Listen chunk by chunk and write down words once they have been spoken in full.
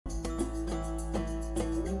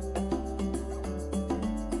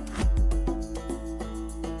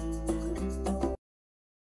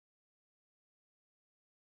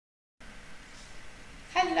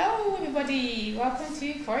everybody, welcome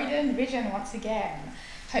to Croydon Vision once again.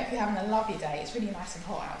 Hope you're having a lovely day. It's really nice and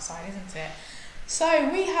hot outside, isn't it? So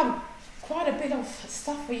we have quite a bit of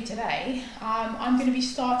stuff for you today. I'm going to be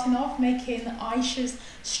starting off making Aisha's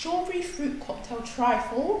strawberry fruit cocktail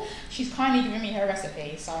trifle. She's kindly given me her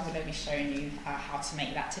recipe, so I'm going to be showing you how to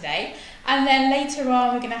make that today. And then later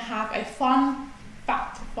on we're going to have a fun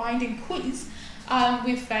fact finding quiz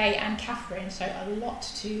with Faye and Catherine, so a lot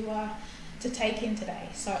to take in today.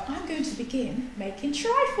 So I'm going to begin making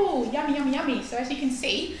trifle. Yummy, yummy, yummy. So as you can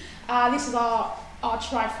see, this is our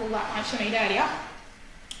trifle that Aisha made earlier.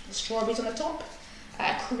 The strawberries on the top,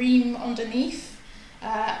 cream underneath,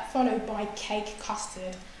 followed by cake,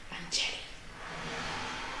 custard and jelly.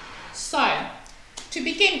 So to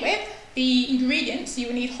begin with, the ingredients: you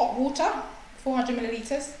will need hot water, 400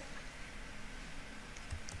 milliliters,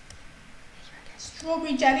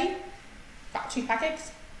 strawberry jelly, about 2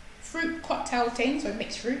 packets, fruit cocktail tin, so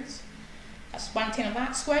mixed fruits, that's 1 tin of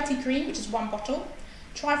that, squirty cream, which is 1 bottle,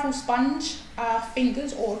 trifle sponge,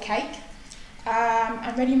 fingers or cake,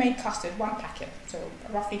 and ready-made custard, 1 packet, so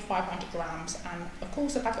roughly 500 grams, and of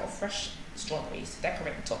course a packet of fresh strawberries to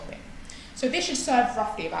decorate the top with. So this should serve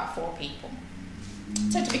roughly about 4 people.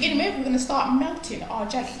 So to begin with, we're going to start melting our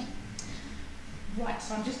jelly. Right,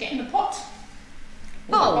 so I'm just getting the pot.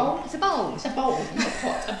 Bowl. It's a bowl. It's a bowl, not a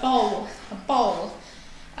pot, a bowl, a bowl.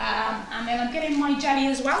 And then I'm getting my jelly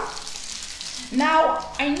as well.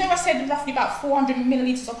 Now, I know I said roughly about 400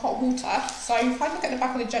 milliliters of hot water, so if I look at the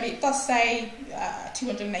back of the jelly, it does say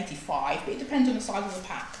 285, but it depends on the size of the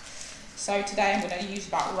pack. So today I'm going to use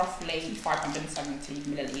about roughly 570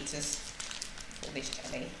 milliliters for this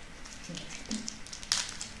jelly.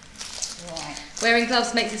 Right. Wearing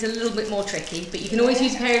gloves makes this a little bit more tricky, but you can always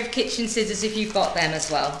use a pair of kitchen scissors if you've got them as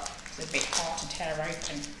well. It's a bit hard to tear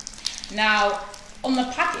open. Now, on the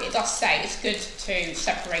packet it does say it's good to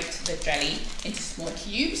separate the jelly into small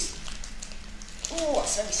cubes. Oh,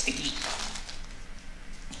 it's very sticky.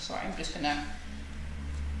 So I'm just going to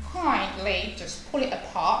kindly just pull it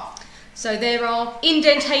apart. So there are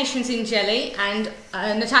indentations in jelly, and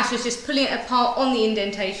Natasha's just pulling it apart on the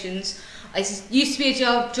indentations. It used to be a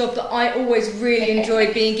job that I always really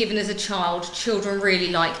enjoyed being given as a child. Children really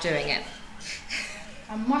like doing it.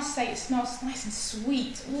 I must say it smells nice and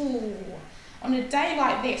sweet. Ooh. On a day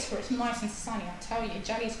like this where it's nice and sunny, I tell you,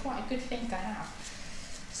 jelly is quite a good thing to have.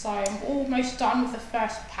 So I'm almost done with the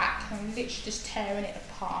first pack. I'm literally just tearing it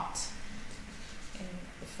apart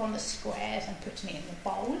from the squares and putting it in the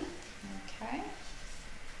bowl. Okay.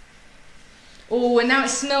 Oh, and now it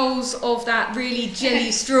smells of that really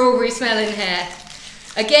jelly strawberry smell in here.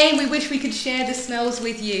 Again, we wish we could share the smells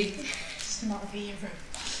with you. Smell the aroma.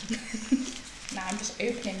 Now I'm just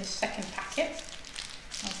opening the second packet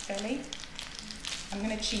of jelly. I'm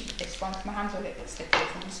going to cheat with this one because my hands are a little bit slippery,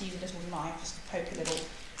 so I'm just using a little knife just to poke a little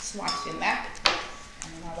slice in there.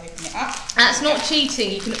 And then I'll open it up. That's not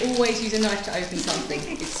cheating, you can always use a knife to open something.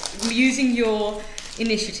 It's using your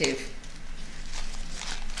initiative.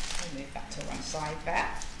 I'll move that to one side there.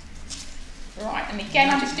 Right, and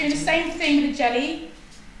again I'm just doing the same thing with the jelly.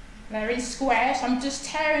 They're in squares, so I'm just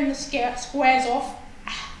tearing the squares off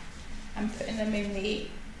and putting them in the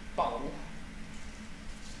bowl.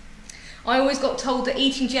 I always got told that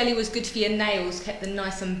eating jelly was good for your nails, kept them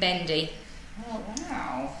nice and bendy. Oh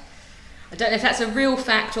wow. I don't know if that's a real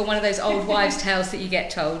fact or one of those old wives' tales that you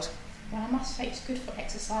get told. Well, I must say it's good for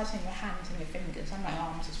exercising your hands and your fingers and my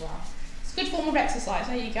arms as well. It's a good form of exercise,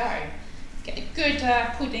 there you go. Get a good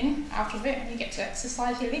pudding out of it and you get to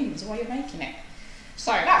exercise your limbs while you're making it.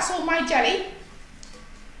 So that's all my jelly,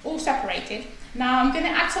 all separated. Now I'm going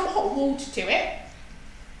to add some hot water to it.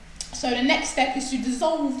 So the next step is to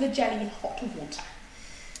dissolve the jelly in hot water.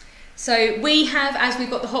 So we have, as we've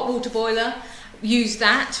got the hot water boiler, used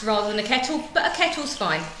that rather than a kettle, but a kettle's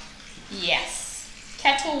fine. Yes,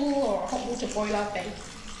 kettle or a hot water boiler, they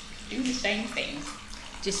do the same thing.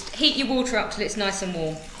 Just heat your water up till it's nice and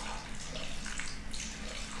warm.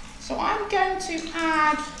 So I'm going to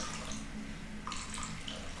add,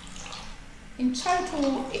 in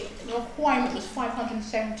total, the requirement was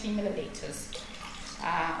 570 milliliters.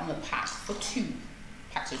 On the pack for 2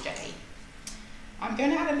 packs of jelly. I'm going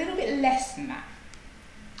to add a little bit less than that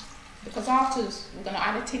because afterwards we're going to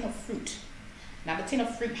add a tin of fruit. Now the tin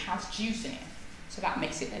of fruit has juice in it, so that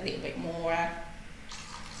makes it a little bit more,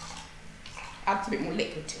 adds a bit more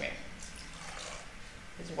liquid to it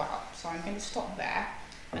as well. So I'm going to stop there,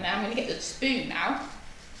 and then I'm going to get the spoon now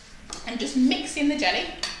and just mix in the jelly,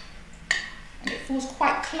 and it feels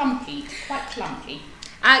quite clumpy,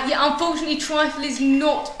 Yeah, unfortunately, Trifle is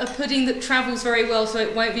not a pudding that travels very well, so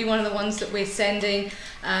it won't be one of the ones that we're sending.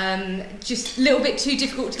 Just a little bit too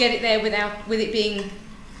difficult to get it there with it being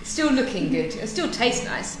still looking good. It still tastes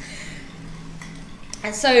nice.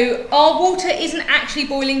 And so our water isn't actually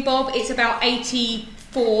boiling, Bob. It's about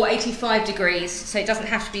 84, 85 degrees, so it doesn't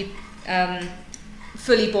have to be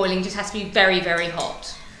fully boiling. It just has to be very, very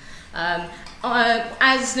hot.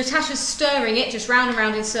 As Natasha's stirring it, just round and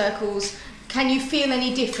round in circles, can you feel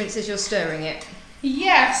any difference as you're stirring it?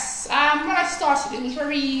 Yes, when I started it was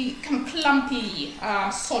very kind of clumpy,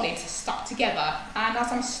 solid, stuck together, and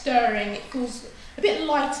as I'm stirring it feels a bit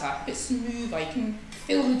lighter, a bit smoother. You can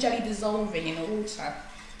feel the jelly dissolving in the water.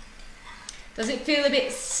 Does it feel a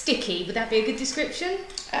bit sticky? Would that be a good description?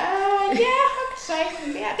 Yeah, I would say,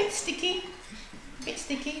 yeah, a bit sticky. A bit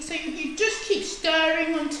sticky. So you just keep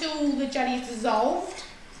stirring until the jelly is dissolved,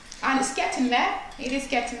 and it's getting there. It is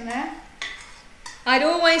getting there. I'd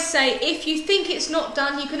always say if you think it's not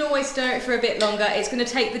done, you can always stir it for a bit longer. It's going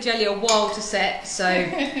to take the jelly a while to set, so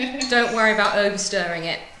don't worry about over stirring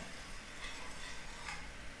it.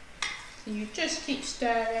 So you just keep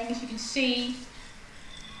stirring. As you can see,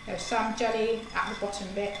 there's some jelly at the bottom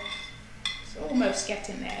bit. It's almost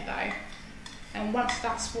getting there though. And once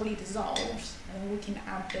that's fully dissolved, then we can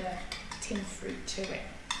add the tin fruit to it.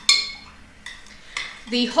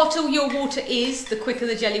 The hotter your water is, the quicker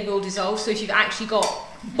the jelly will dissolve. So if you've actually got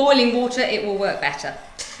boiling water, it will work better.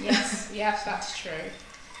 Yes, yes, that's true.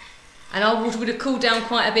 And our water would have cooled down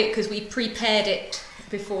quite a bit because we prepared it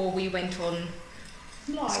before we went on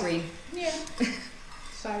Live. screen. Yeah.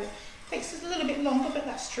 So it takes us a little bit longer, but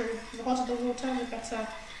that's true. The hotter the water, the better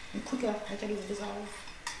and quicker the jelly will dissolve.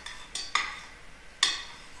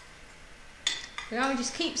 Now we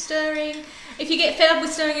just keep stirring. If you get fed up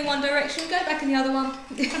with stirring in one direction, go back in the other one.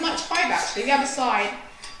 I might try that actually, the other side.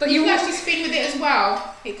 But you can actually spin with it as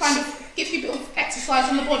well. It kind of gives you a bit of exercise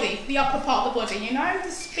on the body, the upper part of the body, you know?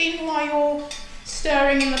 Just spin while you're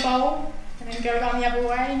stirring in the bowl and then go down the other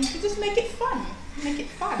way, and you can just make it fun. Make it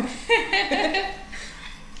fun.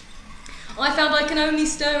 I found I can only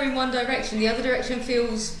stir in one direction. The other direction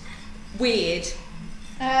feels weird.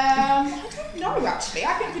 I don't know actually.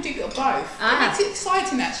 I think we do a bit of both. It makes it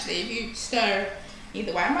exciting actually if you stir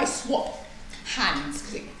either way. I might swap hands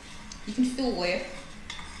because you can feel we're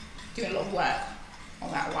doing a lot of work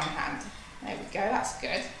on that one hand. There we go, that's good.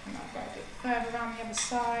 And I'll go a bit further around the other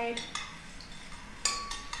side.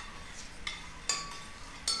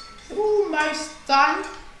 It's almost done.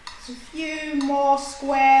 There's a few more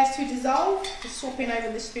squares to dissolve. Just swapping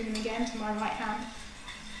over the spoon again to my right hand.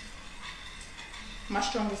 My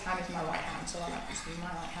strongest hand is my right hand, so I like to use my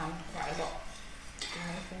right hand quite a lot.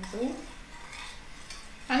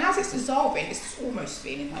 And as it's dissolving, it's almost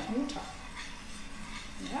feeling like water.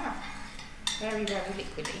 Yeah, very, very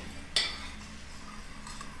liquidy.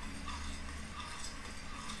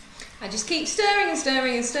 I just keep stirring and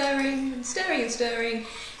stirring and stirring and stirring and stirring.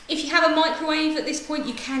 If you have a microwave at this point,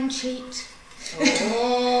 you can cheat.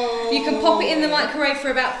 Oh. You can pop it in the microwave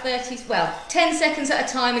for about 10 seconds at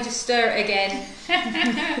a time and just stir it again.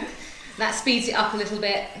 That speeds it up a little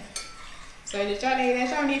bit. So the jelly,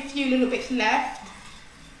 there's only a few little bits left,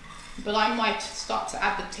 but I might start to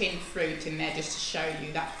add the tin fruit in there just to show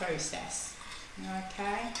you that process.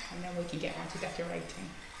 Okay, and then we can get on to decorating.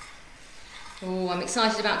 Oh, I'm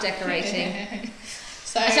excited about decorating.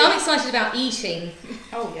 So I'm excited about eating.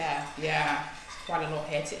 Oh yeah, yeah. Quite a lot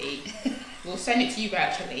here to eat. We'll send it to you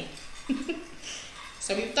virtually.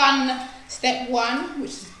 So we've done step 1, which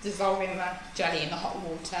is dissolving the jelly in the hot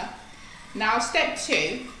water. Now step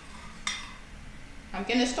 2, I'm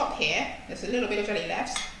going to stop here. There's a little bit of jelly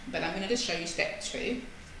left, but I'm going to just show you step 2,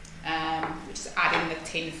 which is adding the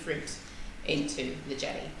tin fruit into the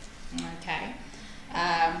jelly. Okay.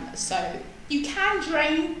 So you can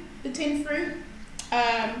drain the tin fruit,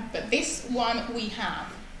 but this one we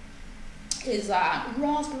have is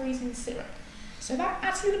raspberries and syrup. So that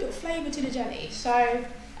adds a little bit of flavour to the jelly. So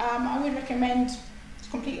I would recommend, it's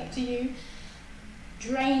completely up to you,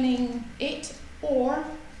 draining it or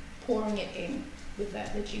pouring it in with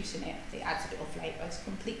the juice in it. It adds a bit of flavour. It's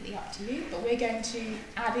completely up to you, but we're going to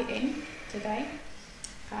add it in today.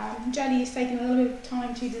 Jelly is taking a little bit of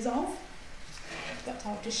time to dissolve, but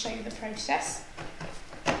I'll just show you the process.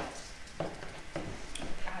 Adding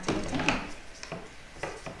it in.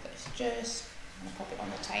 Just I'm going to pop it on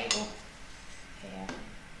the table here.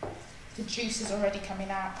 The juice is already coming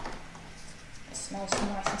out. It smells so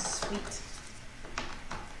nice and sweet.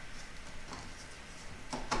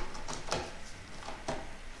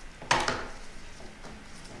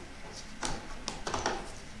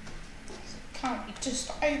 So currently just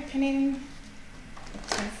opening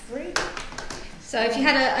the gluten-free. So if you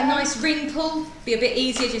had a nice ring pull, be a bit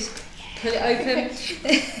easier, just pull it open.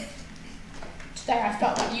 Today I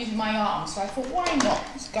felt like using my arm, so I thought, why not?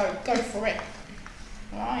 Let's go for it.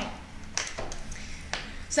 Right.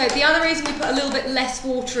 So the other reason we put a little bit less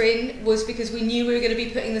water in was because we knew we were going to be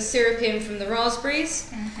putting the syrup in from the raspberries.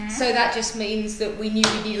 So that just means that we knew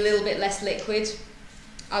we'd need a little bit less liquid.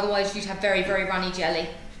 Otherwise you'd have very, very runny jelly.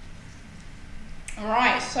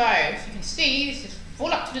 Alright, so as you can see, this is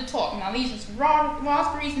full up to the top. Now these are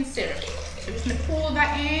raspberries and syrup. So we're just going to pour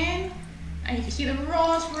that in, and you can see the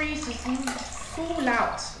raspberries just fall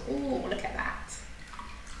out. Oh, look at that.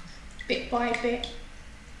 Bit by bit.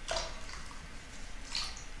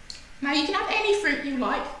 Now you can have any fruit you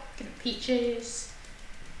like. You can have peaches,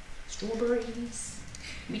 strawberries.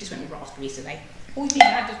 We just went with raspberries today. Or you can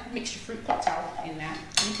add the mixture fruit cocktail in there.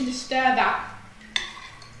 And you can just stir that.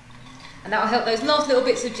 And that will help those last little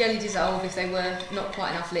bits of jelly dissolve if they were not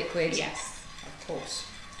quite enough liquid. Yes, of course.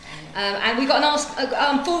 And we got an ask,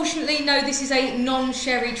 unfortunately, no, this is a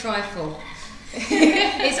non-sherry trifle.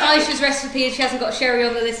 It's Aisha's recipe and she hasn't got sherry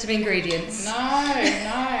on the list of ingredients.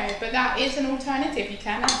 No, but that is an alternative. You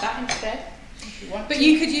can add that instead if you want But to.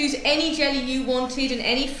 you could use any jelly you wanted and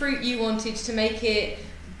any fruit you wanted to make it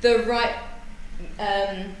the right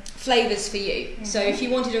flavours for you. So if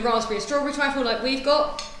you wanted a raspberry or strawberry trifle like we've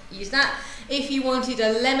got, use that. If you wanted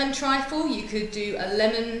a lemon trifle, you could do a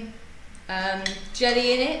lemon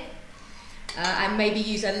jelly in it, and maybe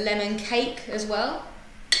use a lemon cake as well.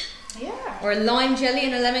 Yeah. Or a lime jelly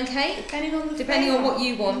and a lemon cake. Depending on what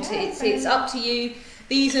you want. Yeah, It's up to you.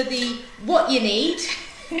 These are the what you need.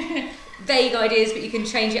 Vague ideas, but you can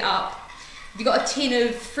change it up. If you've got a tin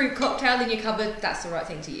of fruit cocktail in your cupboard, that's the right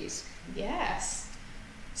thing to use. Yes.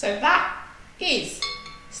 So that is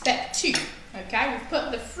step 2. Okay, we've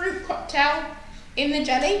put the fruit cocktail in the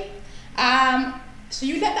jelly. So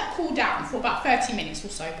you let that cool down for about 30 minutes or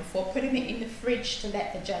so before putting it in the fridge to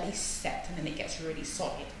let the jelly set, and then it gets really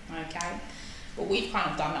solid. Okay, but we've kind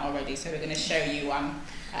of done that already, so we're going to show you.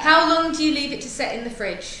 How long do you leave it to set in the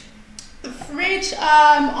fridge? The fridge,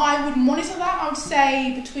 I would monitor that. I would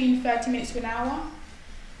say between 30 minutes to an hour.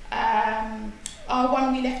 Our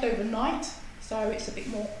one we left overnight, so it's a bit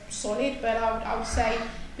more solid, but I would say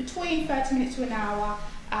between 30 minutes to an hour.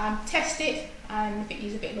 Test it, and if it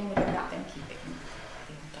needs a bit longer than that, then keep it longer.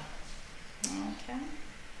 Okay.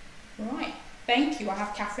 Right. Thank you. I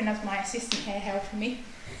have Catherine as my assistant here helping me.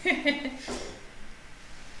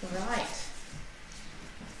 Right.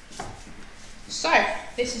 So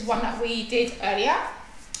this is one that we did earlier.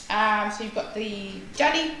 So you've got the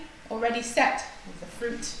jelly already set with the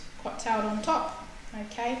fruit cocktail on top.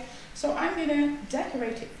 Okay. So I'm going to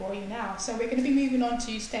decorate it for you now. So we're going to be moving on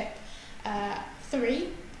to step 3,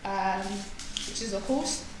 which is of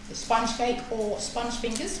course the sponge cake or sponge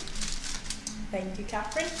fingers. Thank you,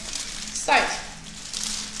 Catherine. So I've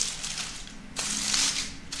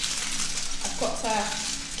got a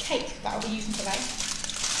cake that I'll be using today.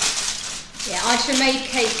 Yeah, Aisha made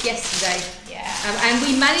cake yesterday. Yeah. And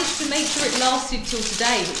we managed to make sure it lasted till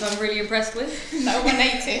today, which I'm really impressed with. No one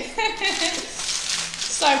ate it.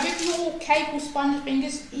 So with your cake or sponge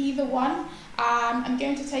fingers, either one, I'm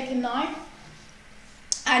going to take a knife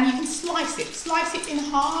and you can slice it in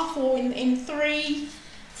half or in 3,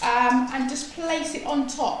 and just place it on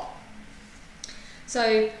top.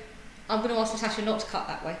 So I'm going to ask Natasha not to cut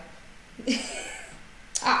that way.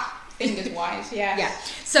 Fingers wise, yeah. Yeah.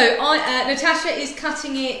 So Natasha is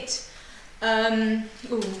cutting it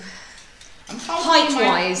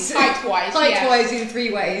height-wise. Height-wise in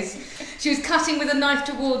 3 ways. She was cutting with a knife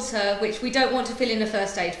towards her, which we don't want to fill in a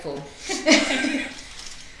first aid form.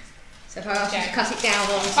 So if I ask you to cut it down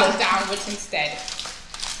on... Cut downwards instead.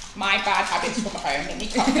 My bad habits from home, let me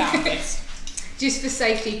cut downwards. Just for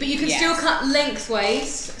safety. But you can still cut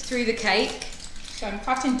lengthways through the cake. So I'm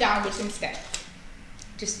cutting downwards instead.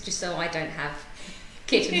 Just so I don't have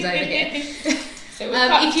kittens over here. So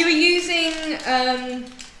if you were using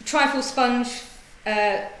trifle sponge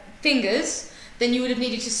fingers, then you would have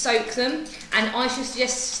needed to soak them, and I should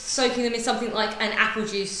suggest soaking them in something like an apple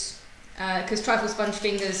juice, because trifle sponge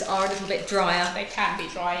fingers are a little bit drier. They can be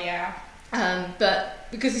dry, yeah. But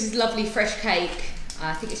because this is lovely fresh cake,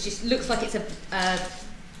 I think it just looks like it's a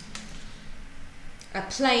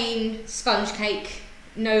plain sponge cake,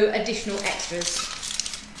 no additional extras.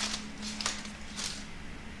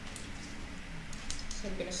 So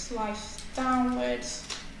I'm going to slice downwards,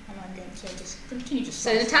 and I'm going to just continue to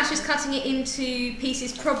slice. So Natasha's cutting it into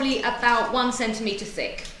pieces probably about 1 centimetre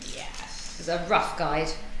thick. Yes. As a rough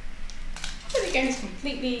guide. So again, it's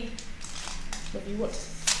completely, whether you want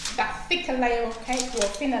that thicker layer of cake or a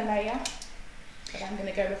thinner layer. But I'm going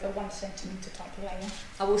to go with a 1 centimetre type layer.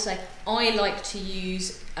 I will say, I like to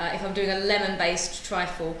use, if I'm doing a lemon-based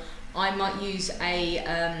trifle, I might use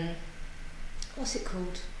a, what's it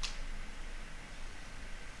called?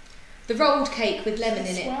 The rolled cake with lemon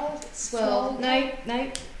in it. Swirl. No.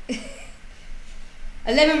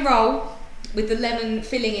 A lemon roll with the lemon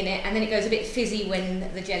filling in it, and then it goes a bit fizzy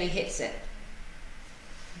when the jelly hits it.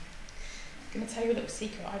 I'm going to tell you a little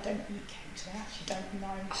secret. I don't eat cakes. I actually don't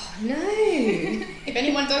know. Oh, no. If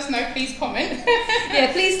anyone does know, please comment.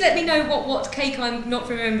 Yeah, please let me know what cake I'm not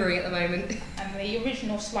remembering at the moment. And the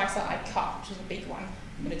original slice that I cut, which was a big one,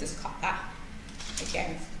 I'm going to just cut that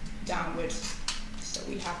again downwards, so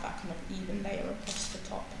we have that kind of even layer across the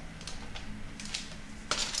top.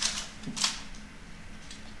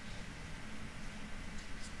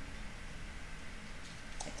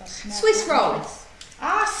 It does smell Swiss roll. Nice.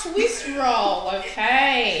 Ah, Swiss roll,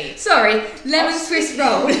 okay. Sorry, lemon Swiss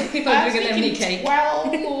roll, if I'm doing a lemony cake.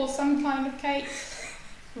 12 or some kind of cake.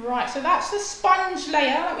 Right, so that's the sponge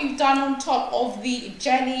layer that we've done on top of the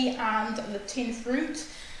jelly and the tin fruit.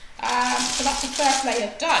 So that's the first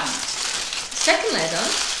layer done. Second layer done?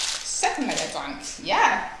 Second layer done,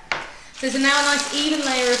 yeah. So there's now a nice even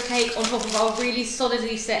layer of cake on top of our really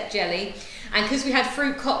solidly set jelly. And because we had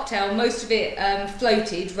fruit cocktail, most of it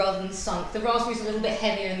floated rather than sunk. The raspberries are a little bit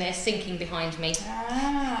heavier and they're sinking behind me.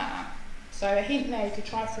 Ah, so a hint there, you could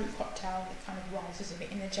try fruit cocktail, it kind of rises a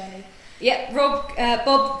bit in the jelly. Yeah,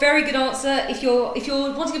 Bob, very good answer. If you're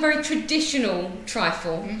wanting a very traditional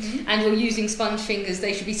trifle and you're using sponge fingers,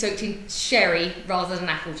 they should be soaked in sherry rather than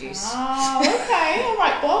apple juice. Oh, okay, all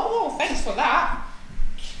right, Bob. Well, thanks for that.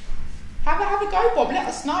 Have a go, Bob. Let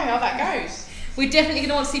us know how that goes. We're definitely going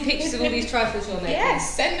to want to see pictures of all these trifles you're making.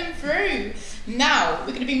 Yes, send them through. Now,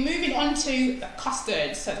 we're going to be moving on to the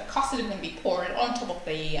custard. So the custard is going to be poured on top of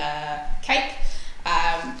the cake.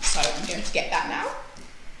 So I'm going to get that now.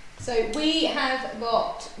 So we have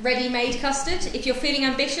got ready-made custard. If you're feeling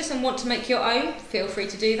ambitious and want to make your own, feel free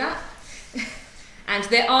to do that. And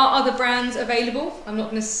there are other brands available. I'm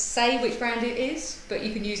not going to say which brand it is, but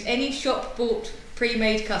you can use any shop-bought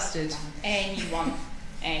pre-made custard. Anyone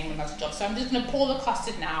does a job. So I'm just going to pour the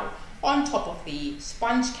custard now on top of the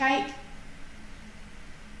sponge cake.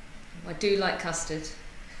 I do like custard.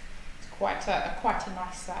 It's quite a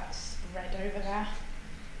nice spread over there.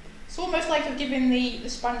 It's almost like you're giving the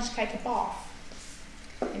sponge cake a bath,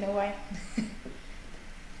 in a way.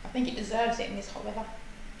 I think it deserves it in this hot weather.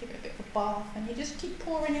 Give it a bit of a bath and you just keep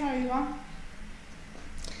pouring it over.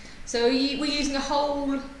 So we're using a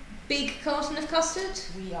whole big carton of custard?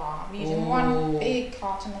 We are. We're using one big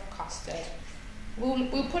carton of custard. We'll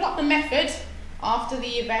put up the method after the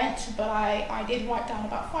event, but I did write down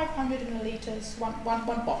about 500 millilitres, one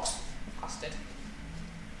box of custard.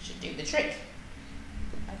 Should do the trick.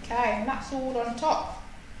 Okay, and that's all on top.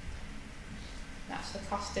 That's the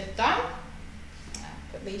custard done.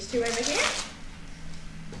 Put these two over here.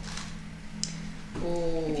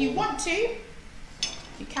 Ooh. If you want to,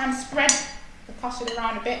 you can spread the custard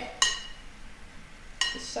around a bit.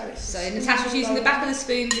 So Natasha's using the back of the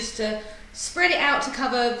spoon just to spread it out to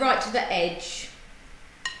cover right to the edge.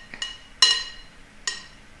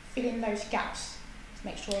 Fill in those gaps to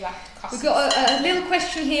make sure that custard. We've got a little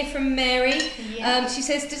question here from Mary. Yeah. She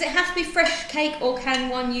says, does it have to be fresh cake or can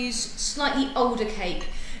one use slightly older cake?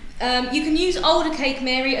 You can use older cake,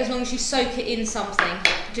 Mary, as long as you soak it in something,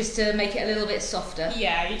 just to make it a little bit softer.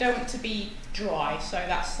 Yeah, you don't want it to be dry, so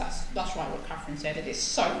that's right what Catherine said. It is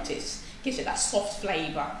soaked, it gives it that soft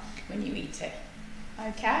flavour when you eat it.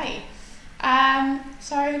 Okay,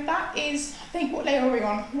 so that is, I think, what layer are we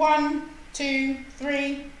on? 1, 2,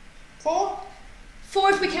 3, 4? 4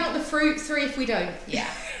 if we count the fruit, 3 if we don't. Yeah,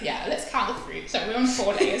 let's count the fruit. So we're on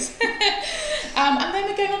 4 layers. And then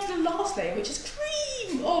we're going on to the last layer, which is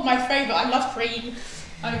cream. Oh, my favourite, I love cream.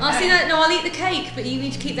 Okay. I'll see that. No, I'll eat the cake, but you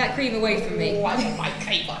need to keep that cream away from me. Oh, I don't like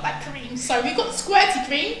cake, but I like cream. So we've got squirty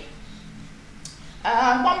cream.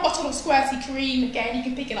 1 bottle of squirty cream. Again, you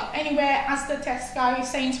can pick it up anywhere. Asda, Tesco,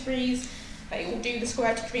 Sainsbury's, they all do the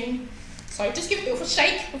squirty cream. So just give it a bit of a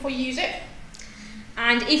shake before you use it.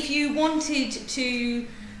 And if you wanted to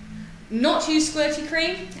not use squirty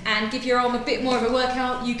cream and give your arm a bit more of a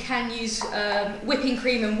workout, you can use whipping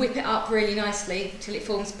cream and whip it up really nicely till it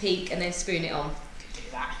forms peak and then spoon it on. Do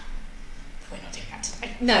that. We're not doing that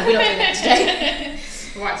today. No, we're not doing that today.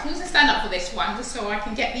 Right, so I'm going to stand up for this one just so I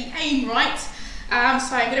can get the aim right.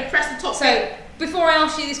 So I'm going to press the top bit. Before I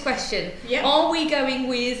ask you this question, are we going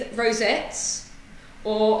with rosettes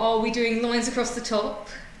or are we doing lines across the top?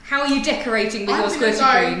 How are you decorating with your squirty cream?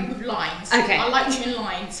 I'm going to go with lines. Okay. I like doing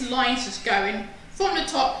lines. Lines just going from the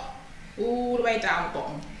top all the way down the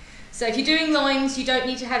bottom. So if you're doing lines, you don't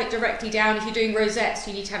need to have it directly down. If you're doing rosettes,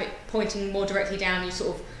 you need to have it pointing more directly down. You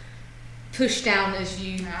sort of push down as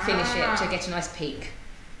you finish it to get a nice peak.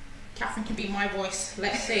 Catherine can be my voice.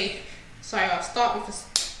 Let's see. So I'll start with a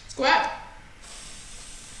squirt.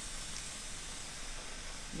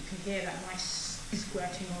 You can hear that nice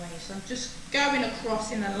squirting noise. So I'm just going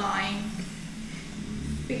across in a line,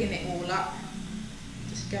 filling it all up.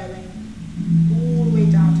 Just going all the way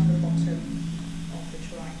down to the bottom of the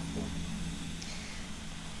trifle.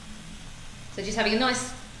 So just having a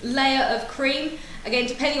nice layer of cream. Again,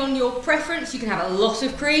 depending on your preference, you can have a lot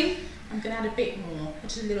of cream. I'm going to add a bit more,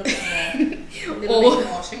 just a little bit more. A little bit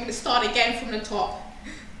more. So I'm going to start again from the top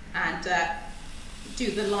and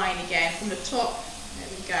do the line again from the top. There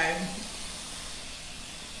we go.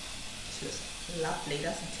 This looks lovely,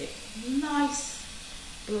 doesn't it? Nice,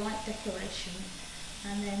 bright decoration.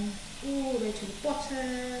 And then all the way to the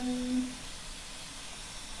bottom.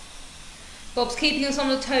 Bob's keeping us on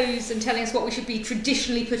the toes and telling us what we should be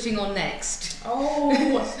traditionally putting on next. Oh,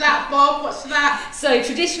 what's that, Bob? What's that? So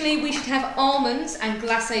traditionally we should have almonds and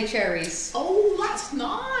glacé cherries. Oh, that's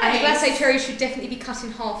nice. And the glacé cherries should definitely be cut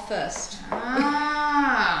in half first.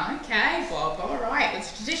 Ah, okay, Bob. All right,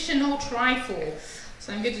 it's traditional trifle.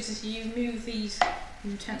 So I'm going to just move these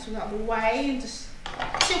utensils out of the way and just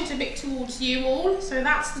tilt a bit towards you all. So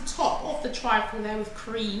that's the top of the trifle there with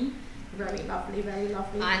cream. Very lovely, very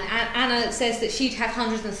lovely. And Anna says that she'd have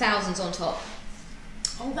hundreds and thousands on top.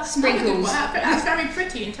 Oh, that's sprinkles. That's very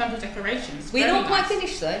pretty in terms of decorations. We're not quite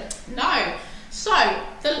finished though. No. So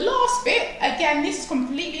the last bit, again, this is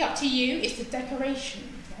completely up to you. It's the decoration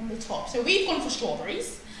on the top. So we've gone for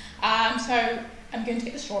strawberries. So I'm going to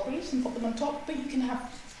get the strawberries and put them on top. But you can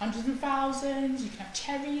have hundreds and thousands. You can have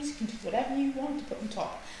cherries. You can do whatever you want to put on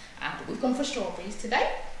top. And we've gone for strawberries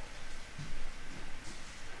today.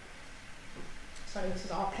 So this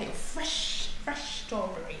is our plate of fresh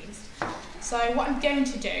strawberries. So what I'm going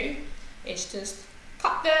to do is just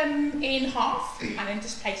cut them in half and then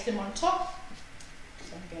just place them on top.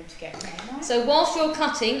 So I'm going to get them nice. So whilst you're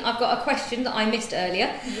cutting, I've got a question that I missed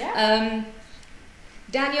earlier. Yeah.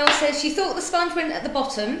 Danielle says she thought the sponge went at the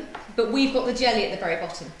bottom, but we've got the jelly at the very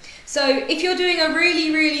bottom. So if you're doing a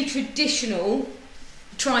really, really traditional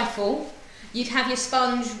trifle, you'd have your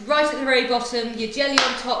sponge right at the very bottom, your jelly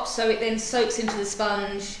on top so it then soaks into the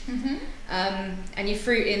sponge, and your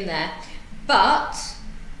fruit in there. But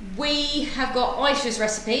we have got Aisha's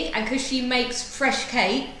recipe, and because she makes fresh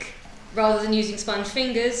cake rather than using sponge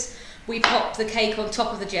fingers, we pop the cake on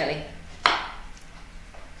top of the jelly.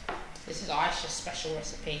 This is Aisha's special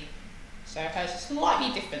recipe. So hers is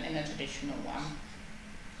slightly different than a traditional one.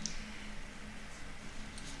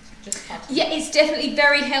 Yeah, it's definitely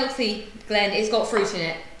very healthy, Glenn. It's got fruit in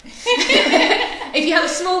it. If you have a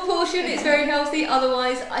small portion, it's very healthy.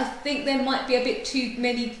 Otherwise, I think there might be a bit too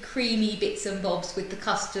many creamy bits and bobs with the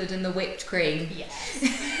custard and the whipped cream. Yes.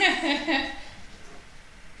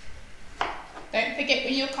 Don't forget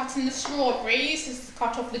when you're cutting the strawberries, is to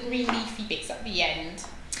cut off the green leafy bits at the end.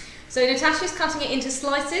 So Natasha's cutting it into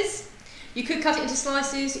slices. You could cut it into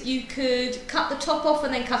slices, you could cut the top off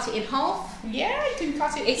and then cut it in half. Yeah, you can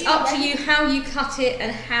cut it. It's up to you how you cut it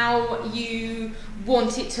and how you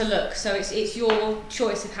want it to look. So it's your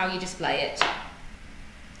choice of how you display it.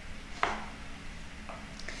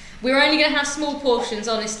 We're only going to have small portions,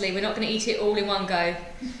 honestly. We're not going to eat it all in one go.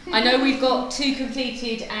 I know we've got 2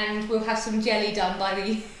 completed and we'll have some jelly done by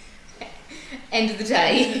the end of the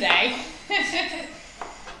day.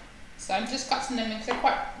 So I'm just cutting them, because they're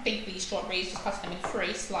quite big, these strawberries, just cutting them in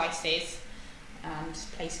 3 slices and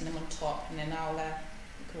just placing them on top, and then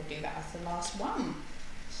we'll do that as the last one.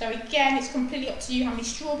 So again, it's completely up to you how many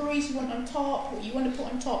strawberries you want on top, what you want to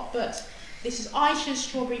put on top, but this is Aisha's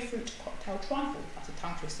strawberry fruit cocktail trifle. That's a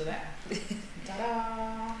tongue twister there.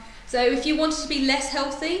 Ta-da! So if you wanted to be less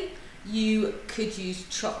healthy, you could use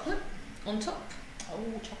chocolate on top.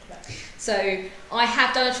 Oh, chocolate. So I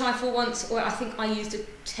have done a trifle once where I think I used a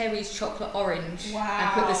Terry's chocolate orange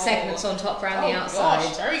and put the segments on top around the outside.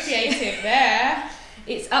 Gosh, very creative there.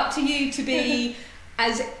 It's up to you to be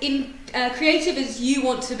as creative as you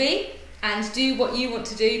want to be and do what you want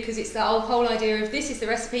to do, because it's the whole idea of this is the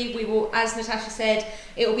recipe. We will, as Natasha said,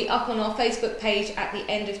 it will be up on our Facebook page at the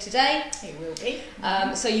end of today. It will be.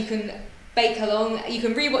 So you can bake along. You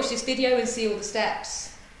can rewatch this video and see all the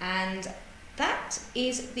steps, and that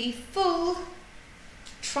is the full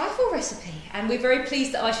trifle recipe, and we're very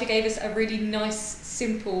pleased that Aisha gave us a really nice,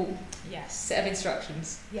 simple set of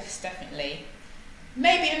instructions. Yes, definitely.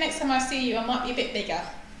 Maybe the next time I see you, I might be a bit bigger.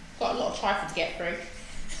 Got a lot of trifle to get through.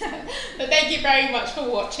 But thank you very much for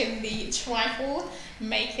watching the trifle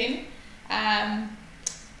making.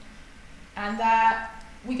 and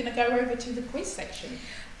we're going to go over to the quiz section.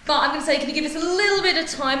 But I'm going to say, can you give us a little bit of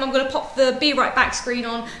time? I'm going to pop the Be Right Back screen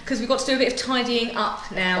on because we've got to do a bit of tidying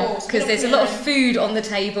up now because there's a lot of food on the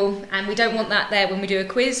table and we don't want that there when we do a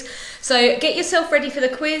quiz. So get yourself ready for the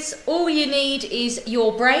quiz. All you need is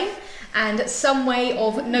your brain and some way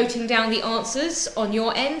of noting down the answers on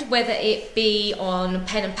your end, whether it be on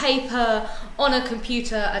pen and paper, on a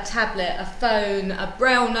computer, a tablet, a phone, a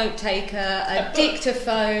braille note taker, a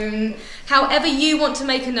dictaphone. However you want to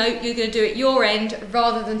make a note, you're going to do it your end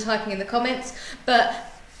rather than typing in the comments. But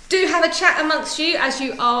do have a chat amongst you as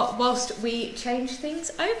you are whilst we change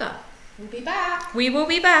things over. We'll be back. We will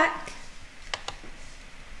be back.